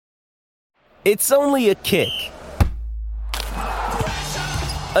It's only a kick,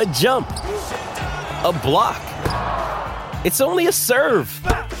 a jump, a block. It's only a serve.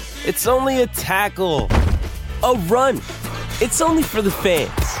 It's only a tackle, a run. It's only for the fans.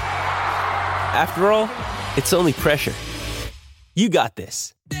 After all, it's only pressure. You got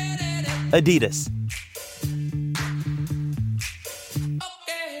this. Adidas.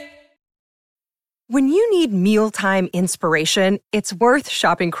 When you need mealtime inspiration, it's worth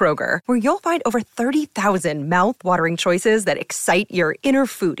shopping Kroger, where you'll find over 30,000 mouth-watering choices that excite your inner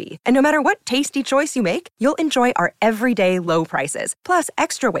foodie. And no matter what tasty choice you make, you'll enjoy our everyday low prices, plus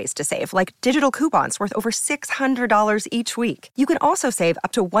extra ways to save, like digital coupons worth over $600 each week. You can also save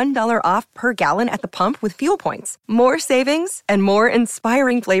up to $1 off per gallon at the pump with fuel points. More savings and more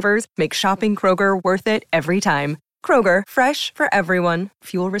inspiring flavors make shopping Kroger worth it every time. Kroger, fresh for everyone.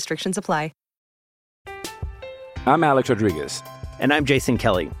 Fuel restrictions apply. I'm Alex Rodriguez. And I'm Jason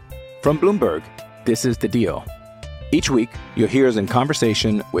Kelly. From Bloomberg, this is The Deal. Each week, you'll hear us in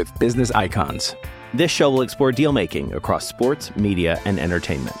conversation with business icons. This show will explore deal-making across sports, media, and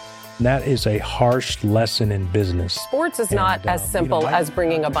entertainment. That is a harsh lesson in business. Sports is not as simple as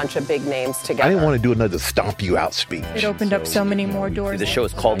bringing a bunch of big names together. I didn't want to do another stomp you out speech. It opened up so many more doors. The show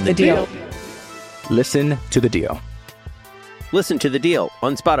is called The Deal. Listen to The Deal. Listen to The Deal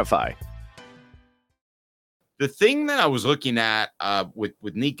on Spotify. The thing that I was looking at with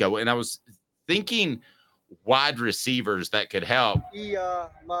Nico, and I was thinking wide receivers that could help.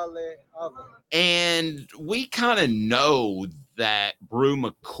 And we kind of know that Brew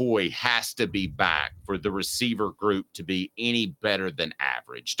McCoy has to be back for the receiver group to be any better than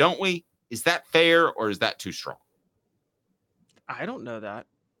average, don't we? Is that fair or is that too strong? I don't know that.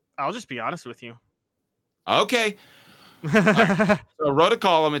 I'll just be honest with you. Okay. Right. So I wrote a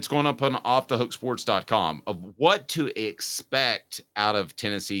column. It's going up on offthehooksports.com of what to expect out of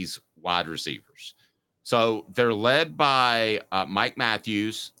Tennessee's wide receivers. So they're led by Mike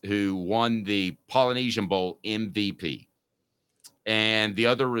Matthews, who won the Polynesian Bowl MVP. And the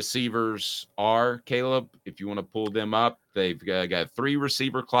other receivers are, Caleb, if you want to pull them up, they've got 3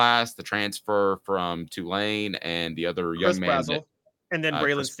 receiver class, the transfer from Tulane, and the other young man. Brazzell, and then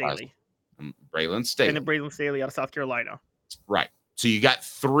Braylon Staley. Braylon Staley. And then Braylon Staley out of South Carolina. Right. So you got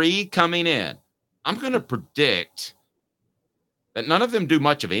 3 coming in. I'm going to predict that none of them do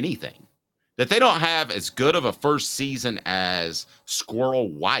much of anything, that they don't have as good of a first season as Squirrel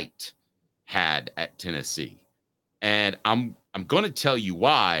White had at Tennessee. And I'm going to tell you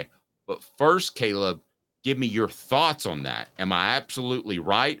why. But first, Caleb, give me your thoughts on that. Am I absolutely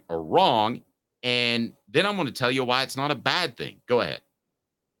right or wrong? And then I'm going to tell you why it's not a bad thing. Go ahead.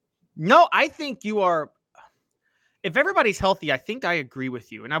 No, I think you are. If everybody's healthy, I think I agree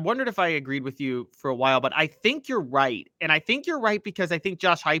with you. And I wondered if I agreed with you for a while, but I think you're right. And I think you're right because I think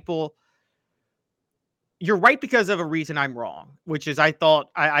Josh Heupel, you're right because of a reason I'm wrong, which is I thought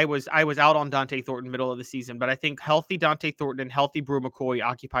I was out on Dante Thornton middle of the season, but I think healthy Dante Thornton and healthy Brew McCoy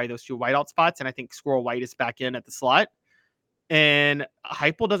occupy those 2 wideout spots. And I think Squirrel White is back in at the slot. And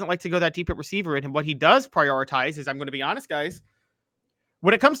Heupel doesn't like to go that deep at receiver. And what he does prioritize is, I'm going to be honest, guys,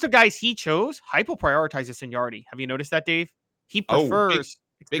 when it comes to guys he chose, Heupel prioritizes seniority. Have you noticed that, Dave? He prefers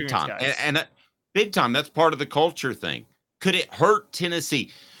big time. Guys. And big time. That's part of the culture thing. Could it hurt Tennessee?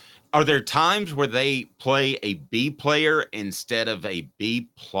 Are there times where they play a B player instead of a B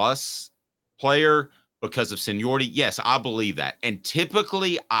plus player because of seniority? Yes, I believe that. And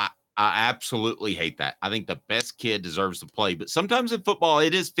typically, I absolutely hate that. I think the best kid deserves to play. But sometimes in football,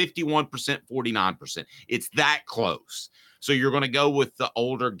 it is 51%, 49%. It's that close. So you're going to go with the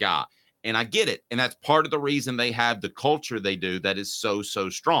older guy. And I get it. And that's part of the reason they have the culture they do that is so, so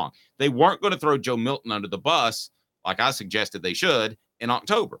strong. They weren't going to throw Joe Milton under the bus like I suggested they should in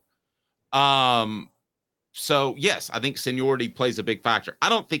October. So, yes, I think seniority plays a big factor. I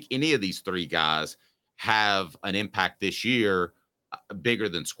don't think any of these 3 guys have an impact this year bigger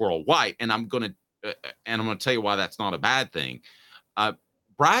than Squirrel White. And I'm going to tell you why that's not a bad thing.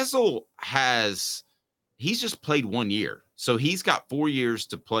 Brazzell he's just played 1 year. So he's got 4 years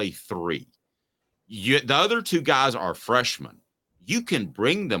to play 3. The other 2 guys are freshmen. You can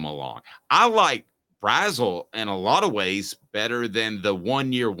bring them along. I like Brazzell in a lot of ways better than the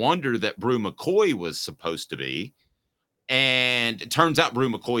 1-year wonder that Brew McCoy was supposed to be. And it turns out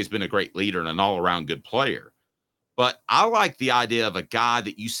Brew McCoy's been a great leader and an all-around good player. But I like the idea of a guy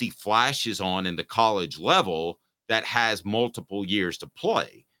that you see flashes on in the college level that has multiple years to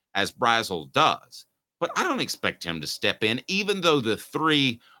play, as Brazzell does. But I don't expect him to step in, even though the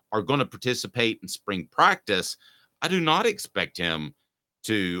 3 are going to participate in spring practice. I do not expect him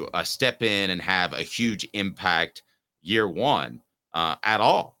to step in and have a huge impact year 1 at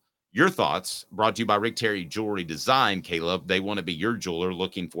all. Your thoughts brought to you by Rick Terry Jewelry Design, Caleb. They want to be your jeweler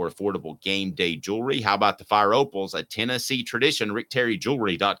looking for affordable game day jewelry. How about the Fire Opals, a Tennessee tradition?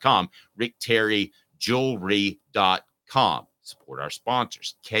 RickTerryJewelry.com, RickTerryJewelry.com. Support our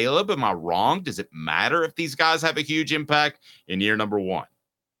sponsors. Caleb, am I wrong? Does it matter if these guys have a huge impact in year number one?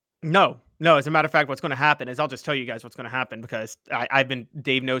 No. As a matter of fact, what's going to happen is I'll just tell you guys what's going to happen because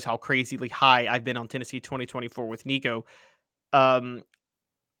Dave knows how crazily high I've been on Tennessee 2024 with Nico. Wait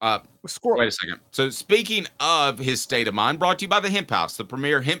a second. So speaking of his state of mind, brought to you by the Hemp House, the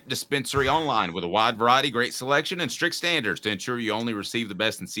premier hemp dispensary online with a wide variety, great selection, and strict standards to ensure you only receive the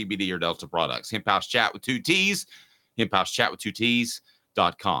best in CBD or Delta products. Hemp House Chat with 2 T's, hemphousechat with 2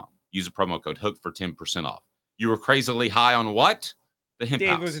 T's.com. Use the promo code HOOK for 10% off. You were crazily high on what? The Hemp Dave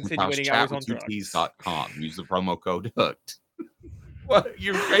House. was insinuating I was on drugs. T's.com. Use the promo code HOOKed. What?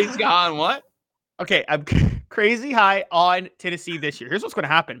 You're crazy high on what? Okay, I'm crazy high on Tennessee this year. Here's what's going to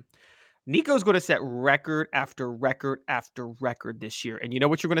happen. Nico's going to set record after record after record this year. And you know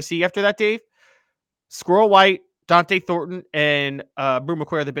what you're going to see after that, Dave? Squirrel White, Dante Thornton, and Brew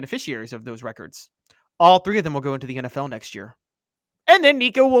McQuarrie are the beneficiaries of those records. All three of them will go into the NFL next year. And then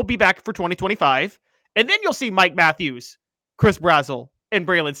Nico will be back for 2025. And then you'll see Mike Matthews, Chris Brazzell, and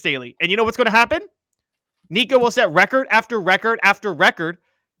Braylon Staley. And you know what's going to happen? Nico will set record after record after record.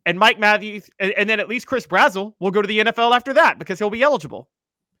 And Mike Matthews, and then at least Chris Brazzell will go to the NFL after that because he'll be eligible.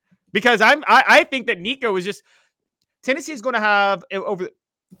 Because I think that Nico is just Tennessee is going to have over.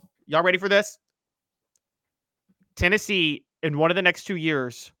 Y'all ready for this? Tennessee in one of the next 2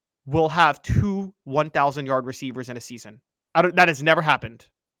 years will have 2 1,000-yard receivers in a season. That has never happened.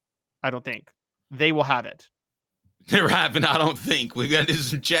 I don't think they will have it. Never happened. I don't think we've got to do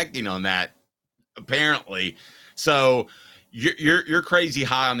some checking on that. Apparently, so. You're crazy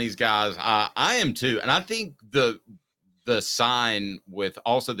high on these guys. I am too, and I think the sign with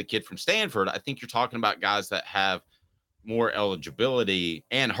also the kid from Stanford. I think you're talking about guys that have more eligibility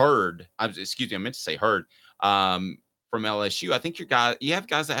and Hurd. I meant to say Hurd from LSU. I think you have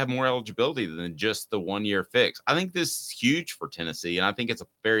guys that have more eligibility than just the 1 year fix. I think this is huge for Tennessee, and I think it's a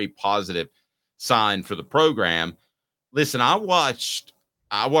very positive sign for the program. Listen, I watched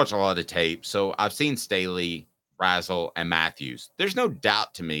a lot of tape, so I've seen Staley, Brazzell, and Matthews. There's no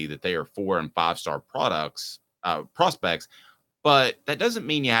doubt to me that they are 4- and 5-star prospects, but that doesn't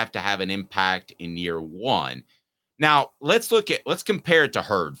mean you have to have an impact in year one. Now, let's compare it to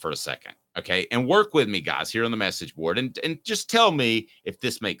Hurd for a second, okay? And work with me, guys, here on the message board, and just tell me if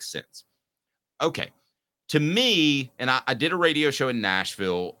this makes sense. Okay, to me, and I did a radio show in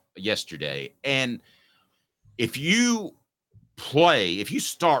Nashville yesterday, and if you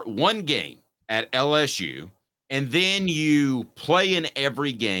start one game at LSU, and then you play in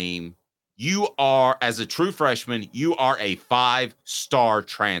every game, you are, as a true freshman, you are a 5-star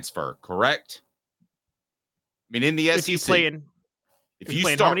transfer, correct? I mean, in the SEC, if you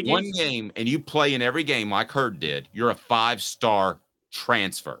start one game and you play in every game like Hurd did, you're a 5-star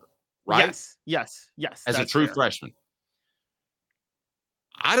transfer, right? Yes. As a true freshman.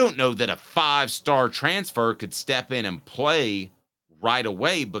 I don't know that a 5-star transfer could step in and play right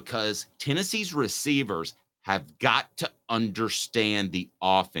away because Tennessee's receivers have got to understand the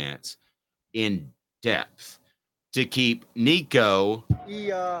offense in depth to keep Nico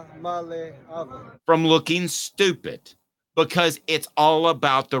from looking stupid, because it's all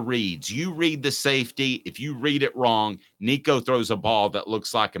about the reads. You read the safety. If you read it wrong, Nico throws a ball that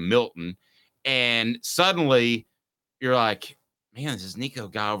looks like a Milton, and suddenly you're like, man, this is Nico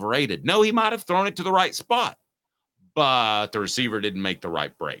guy overrated. No, he might have thrown it to the right spot, but the receiver didn't make the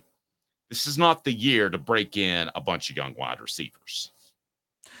right break. This is not the year to break in a bunch of young wide receivers.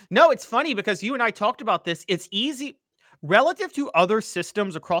 No, it's funny because you and I talked about this. It's easy relative to other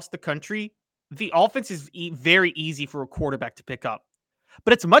systems across the country. The offense is very easy for a quarterback to pick up,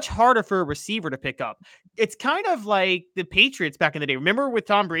 but it's much harder for a receiver to pick up. It's kind of like the Patriots back in the day. Remember with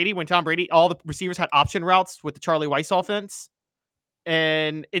Tom Brady, when Tom Brady, all the receivers had option routes with the Charlie Weiss offense?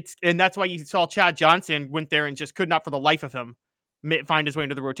 And that's why you saw Chad Johnson went there and just could not for the life of him find his way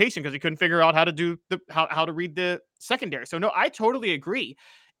into the rotation because he couldn't figure out how to do how to read the secondary. So no, I totally agree.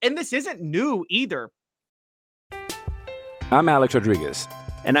 And this isn't new either. I'm Alex Rodriguez.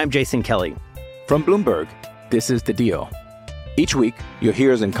 And I'm Jason Kelly. From Bloomberg, this is The Deal. Each week, you'll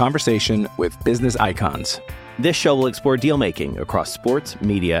hear us in conversation with business icons. This show will explore deal-making across sports,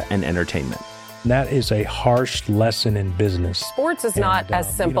 media, and entertainment. That is a harsh lesson in business. Sports is not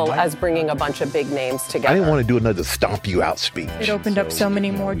as simple as bringing a bunch of big names together. I didn't want to do another stomp you out speech. It opened up so many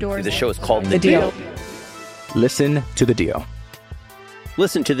more doors. The show is called The Deal. Listen to The Deal.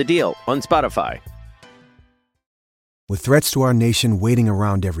 Listen to The Deal on Spotify. With threats to our nation waiting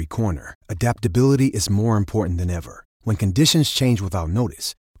around every corner, adaptability is more important than ever. When conditions change without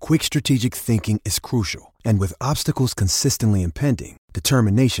notice, quick strategic thinking is crucial. And with obstacles consistently impending,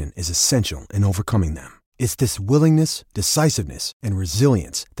 determination is essential in overcoming them. It's this willingness, decisiveness, and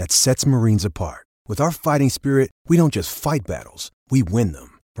resilience that sets Marines apart. With our fighting spirit, we don't just fight battles, we win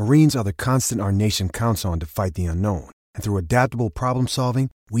them. Marines are the constant our nation counts on to fight the unknown. And through adaptable problem solving,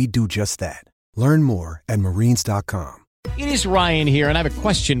 we do just that. Learn more at marines.com. It is Ryan here, and I have a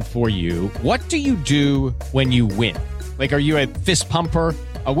question for you. What do you do when you win? Like, are you a fist pumper,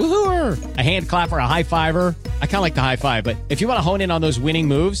 a woohooer, a hand clapper, a high fiver? I kind of like the high five, but if you want to hone in on those winning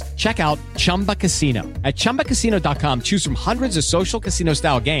moves, check out Chumba Casino. At ChumbaCasino.com, choose from hundreds of social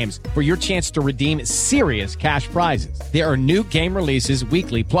casino-style games for your chance to redeem serious cash prizes. There are new game releases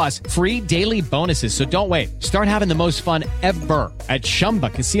weekly, plus free daily bonuses, so don't wait. Start having the most fun ever at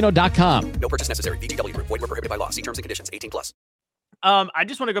ChumbaCasino.com. No purchase necessary. VGW. Void where prohibited by law. See terms and conditions. 18+. I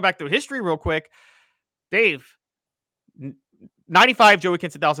just want to go back to history real quick. Dave, 95, Joey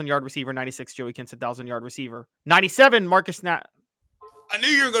Kent's 1,000-yard receiver. 96, Joey Kent's 1,000-yard receiver. 97, Marcus Nash. I knew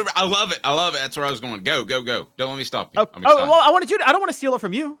you were going to. I love it. That's where I was going. Go. Don't let me stop you. Well, I don't want to steal it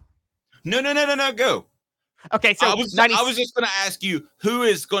from you. No. Go. Okay, so I was just going to ask you, who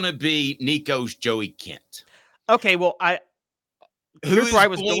is going to be Nico's Joey Kent? Okay, well, Who is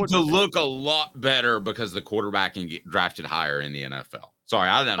going to look a lot better because the quarterback can get drafted higher in the NFL? Sorry,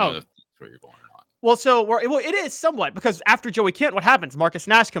 I don't know if that's where you're going or not. Well, it is somewhat, because after Joey Kent, what happens? Marcus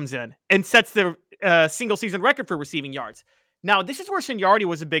Nash comes in and sets the single season record for receiving yards. Now, this is where seniority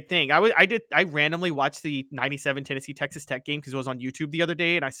was a big thing. I randomly watched the 97 Tennessee Texas Tech game because it was on YouTube the other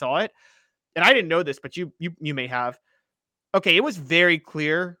day and I saw it. And I didn't know this, but you may have. Okay, it was very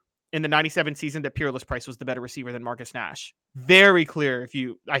clear in the 97 season that Peerless Price was the better receiver than Marcus Nash. Very clear,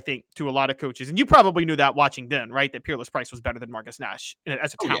 I think, to a lot of coaches. And you probably knew that watching then, right? That Peerless Price was better than Marcus Nash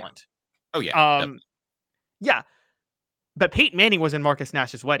as a talent. Oh, yeah. Yeah. But Peyton Manning was in Marcus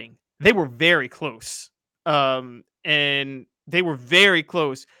Nash's wedding. They were very close. And they were very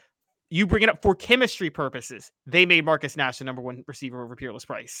close. You bring it up for chemistry purposes. They made Marcus Nash the number one receiver over Peerless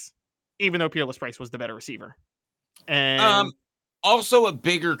Price, even though Peerless Price was the better receiver. And also a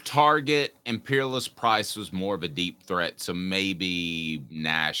bigger target, and Peerless Price was more of a deep threat. So maybe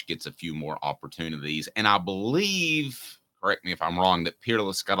Nash gets a few more opportunities. And I believe, correct me if I'm wrong, that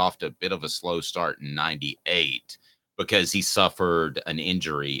Peerless got off to a bit of a slow start in 98 because he suffered an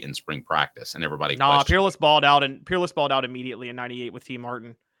injury in spring practice, and everybody. Peerless balled out immediately in 98 with T.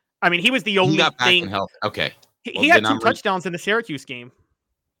 Martin. I mean, he was the only thing. Okay. He had 2 touchdowns in the Syracuse game.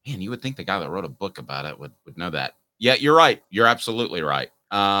 Man, you would think the guy that wrote a book about it would know that. Yeah, you're right. You're absolutely right.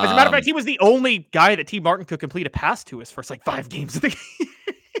 As a matter of fact, he was the only guy that T. Martin could complete a pass to his first 5 games of the game.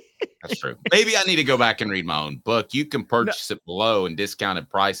 That's true. Maybe I need to go back and read my own book. You can purchase it below and discounted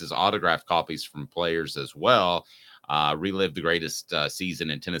prices, autographed copies from players as well. Relive the greatest season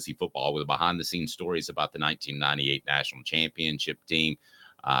in Tennessee football with behind-the-scenes stories about the 1998 National Championship team.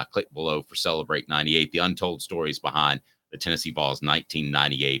 Click below for Celebrate 98, the untold stories behind the Tennessee Vols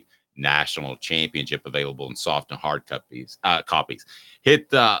 1998 National Championship, available in soft and hard copies. Hit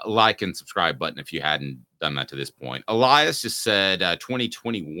the like and subscribe button if you hadn't done that to this point. Elias just said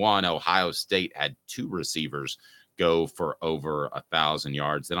 2021 Ohio State had 2 receivers go for over 1,000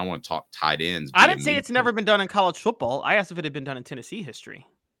 yards. Then I want to talk tight ends. I didn't say it's never been done in college football. I asked if it had been done in Tennessee history.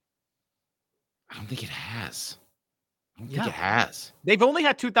 I don't think it has. I don't think it has. They've only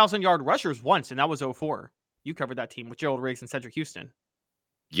had 2,000-yard rushers once, and that was 2004. You covered that team with Gerald Riggs and Cedric Houston.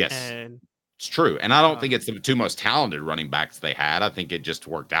 Yes, and it's true. And I don't think it's the 2 most talented running backs they had. I think it just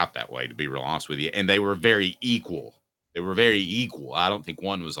worked out that way, to be real honest with you. And they were very equal. I don't think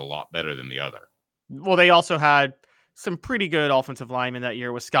one was a lot better than the other. Well, they also had some pretty good offensive linemen that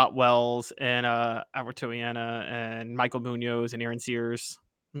year with Scott Wells and Avertoiana and Michael Munoz and Aaron Sears.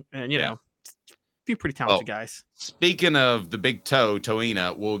 And, a few pretty talented guys. Speaking of the big toe,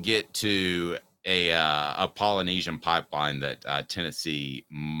 Toina, we'll get to a Polynesian pipeline that Tennessee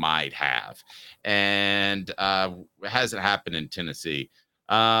might have. And hasn't happened in Tennessee.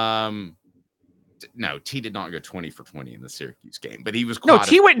 No, T did not go 20 for 20 in the Syracuse game, but he was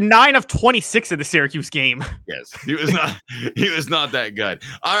T went 9 of 26 in the Syracuse game. Yes, he was not that good.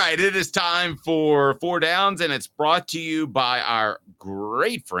 All right, it is time for 4 Downs, and it's brought to you by our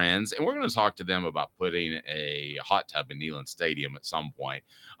great friends, and we're going to talk to them about putting a hot tub in Neyland Stadium at some point.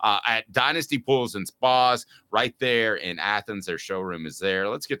 At Dynasty Pools and Spas, right there in Athens, their showroom is there.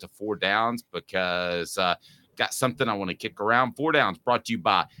 Let's get to 4 Downs because got something I want to kick around. 4 Downs brought to you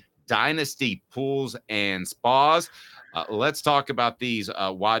by Dynasty Pools and Spas. Let's talk about these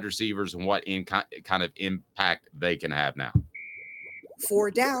wide receivers and what kind of impact they can have now.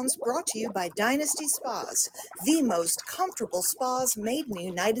 4 Downs brought to you by Dynasty Spas, the most comfortable spas made in the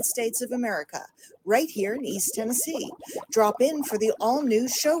United States of America, right here in East Tennessee. Drop in for the all-new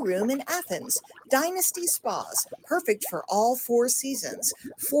showroom in Athens. Dynasty Spas, perfect for all 4 seasons.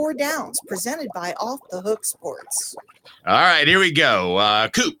 4 Downs, presented by Off the Hook Sports. All right, here we go.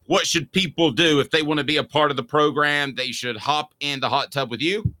 Coop, what should people do if they want to be a part of the program? They should hop in the hot tub with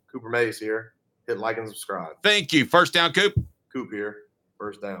you. Cooper Mays here. Hit like and subscribe. Thank you. First down, Coop. Coop here.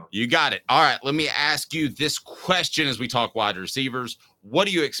 First down. You got it. All right, let me ask you this question as we talk wide receivers. What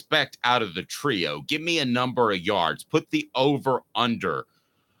do you expect out of the trio? Give me a number of yards. Put the over-under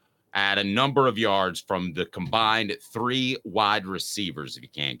at a number of yards from the combined 3 wide receivers, if you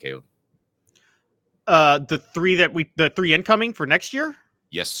can, Caleb. The 3 incoming for next year?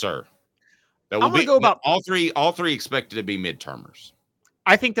 Yes, sir. I'm gonna go about all three expected to be midtermers.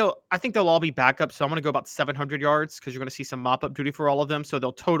 I think they'll all be backups, so I'm going to go about 700 yards because you're going to see some mop-up duty for all of them, so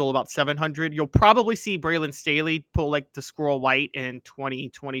they'll total about 700. You'll probably see Braylon Staley pull like the Squirrel White in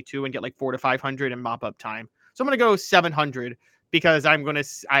 2022 and get like 400 to 500 in mop-up time. So I'm going to go 700 because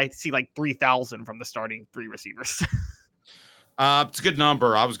I see like 3,000 from the starting 3 receivers. It's a good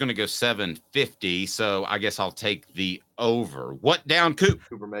number. I was going to go 750, so I guess I'll take the over. What down, Coop?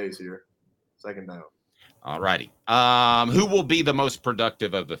 Cooper Mays here. Second down. All righty. Who will be the most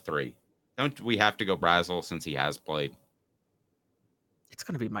productive of the 3? Don't we have to go Brazzell since he has played? It's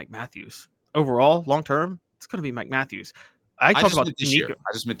going to be Mike Matthews. Overall, long term, it's going to be Mike Matthews. I just about meant this year.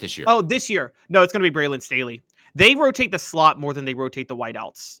 I just meant this year. Oh, this year. No, it's going to be Braylon Staley. They rotate the slot more than they rotate the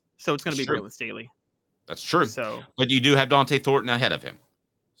wideouts. So it's going to be Braylon Staley. That's true. So, but you do have Dante Thornton ahead of him.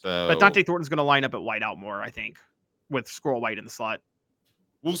 But Dante Thornton's going to line up at wideout more, I think, with Squirrel White in the slot.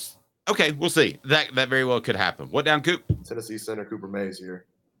 Okay, we'll see. That very well could happen. What down, Coop? Tennessee center Cooper Mays here.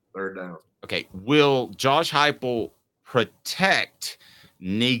 Third down. Okay, will Josh Heupel protect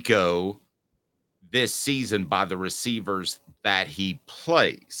Nico this season by the receivers that he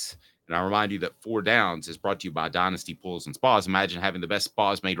plays? And I remind you that 4 Downs is brought to you by Dynasty Pools and Spas. Imagine having the best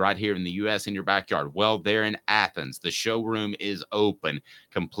spas made right here in the U.S. in your backyard. Well, they're in Athens. The showroom is open.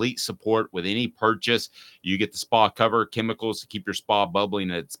 Complete support with any purchase. You get the spa cover, chemicals to keep your spa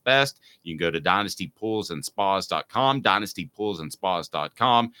bubbling at its best. You can go to dynastypoolsandspas.com,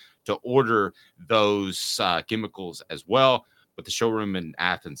 dynastypoolsandspas.com to order those chemicals as well. But the showroom in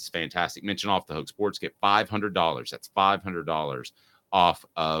Athens is fantastic. Mention Off the Hook Sports. Get $500. That's $500 off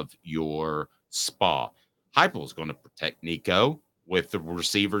of your spa. Heupel is going to protect Nico with the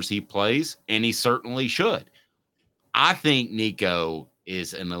receivers he plays, and he certainly should. I think Nico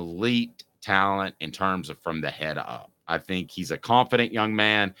is an elite talent in terms of from the head up. I think he's a confident young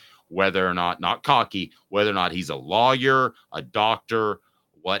man, whether or not cocky, whether or not he's a lawyer, a doctor,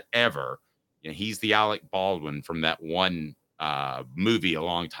 whatever. You know, he's the Alec Baldwin from that one movie a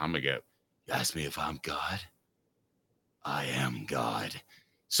long time ago. You ask me if I'm God. I am God.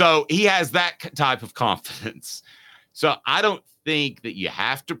 So he has that type of confidence. So I don't think that you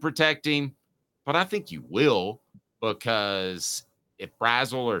have to protect him, but I think you will, because if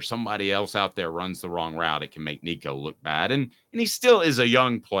Brazzell or somebody else out there runs the wrong route, it can make Nico look bad. And he still is a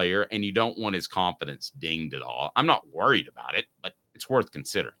young player, and you don't want his confidence dinged at all. I'm not worried about it, but it's worth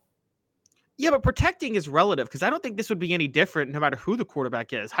considering. Yeah, but protecting is relative, because I don't think this would be any different no matter who the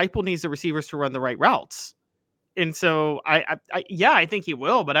quarterback is. Heupel needs the receivers to run the right routes. And so I think he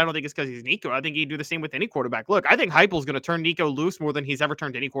will, but I don't think it's because he's Nico. I think he'd do the same with any quarterback. Look, I think Heupel's going to turn Nico loose more than he's ever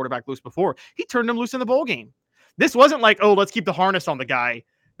turned any quarterback loose before. He turned him loose in the bowl game. This wasn't like, oh, let's keep the harness on the guy.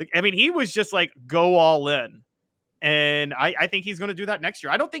 I mean, he was just like, go all in. And I think he's going to do that next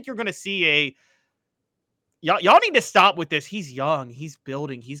year. I don't think you're going to see y'all need to stop with this. He's young. He's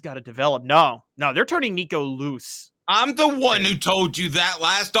building. He's got to develop. No, they're turning Nico loose. I'm the one who told you that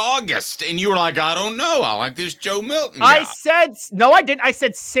last August, and you were like, I don't know. I like this Joe Milton guy. I said, no, I didn't. I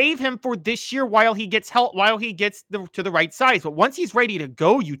said, save him for this year while he gets help, while he gets to the right size. But once he's ready to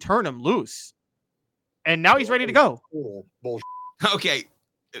go, you turn him loose. And now he's ready to go. Okay,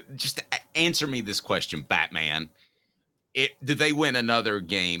 just answer me this question, Batman. Did they win another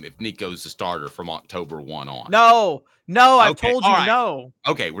game if Nico's the starter from October 1 on? No, I've told you no.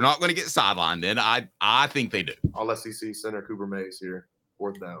 Okay, we're not going to get sidelined then. I think they do. All SEC center Cooper Mays here.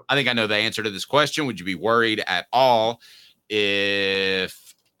 Fourth down. I think I know the answer to this question. Would you be worried at all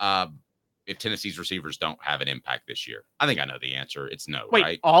if Tennessee's receivers don't have an impact this year? I think I know the answer. It's no. Wait,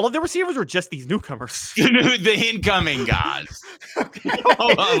 right? All of the receivers or just these newcomers? The incoming guys.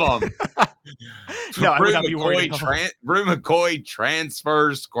 All of them. No, I would not be worried. Brew McCoy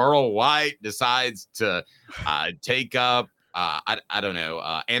transfers. Squirrel White decides to take up, I don't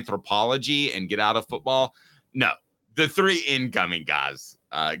know, anthropology and get out of football. No, the three incoming guys.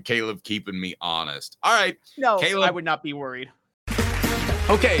 Caleb keeping me honest. All right. No, Caleb. I would not be worried.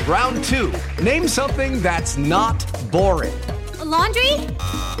 Okay, round two. Name something that's not boring. A laundry?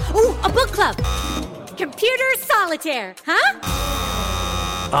 Ooh, a book club. Computer solitaire, huh?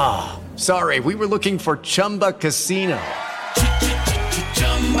 Ah, oh, sorry. We were looking for Chumba Casino.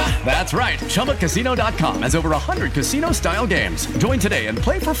 That's right. ChumbaCasino.com has over 100 casino-style games. Join today and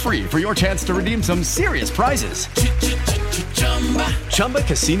play for free for your chance to redeem some serious prizes.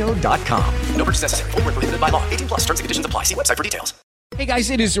 ChumbaCasino.com. No purchase necessary. Void where prohibited by law. 18+ terms and conditions apply. See website for details. Hey guys,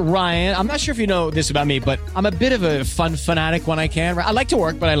 it is Ryan. I'm not sure if you know this about me, but I'm a bit of a fun fanatic when I can. I like to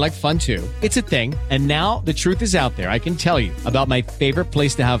work, but I like fun too. It's a thing. And now the truth is out there. I can tell you about my favorite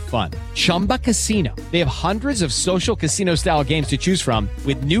place to have fun. Chumba Casino. They have hundreds of social casino style games to choose from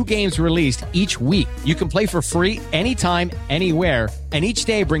with new games released each week. You can play for free anytime, anywhere. And each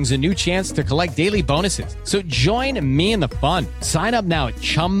day brings a new chance to collect daily bonuses. So join me in the fun. Sign up now at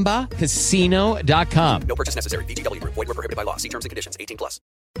ChumbaCasino.com. No purchase necessary. VGW Group. Void where prohibited by law. See terms and conditions. 18+.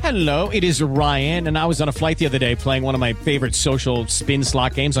 Hello, it is Ryan, and I was on a flight the other day playing one of my favorite social spin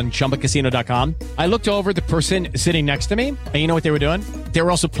slot games on ChumbaCasino.com. I looked over at the person sitting next to me, and you know what they were doing? They were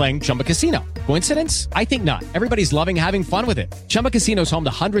also playing Chumba Casino. Coincidence? I think not. Everybody's loving having fun with it. Chumba Casino is home to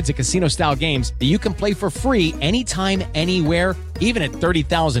hundreds of casino-style games that you can play for free anytime, anywhere, even at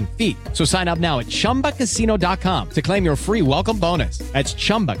 30,000 feet. So sign up now at ChumbaCasino.com to claim your free welcome bonus. That's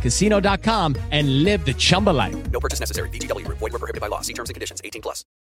ChumbaCasino.com and live the Chumba life. No purchase necessary. VGW Group. Void where prohibited by law. See terms and conditions. 18+.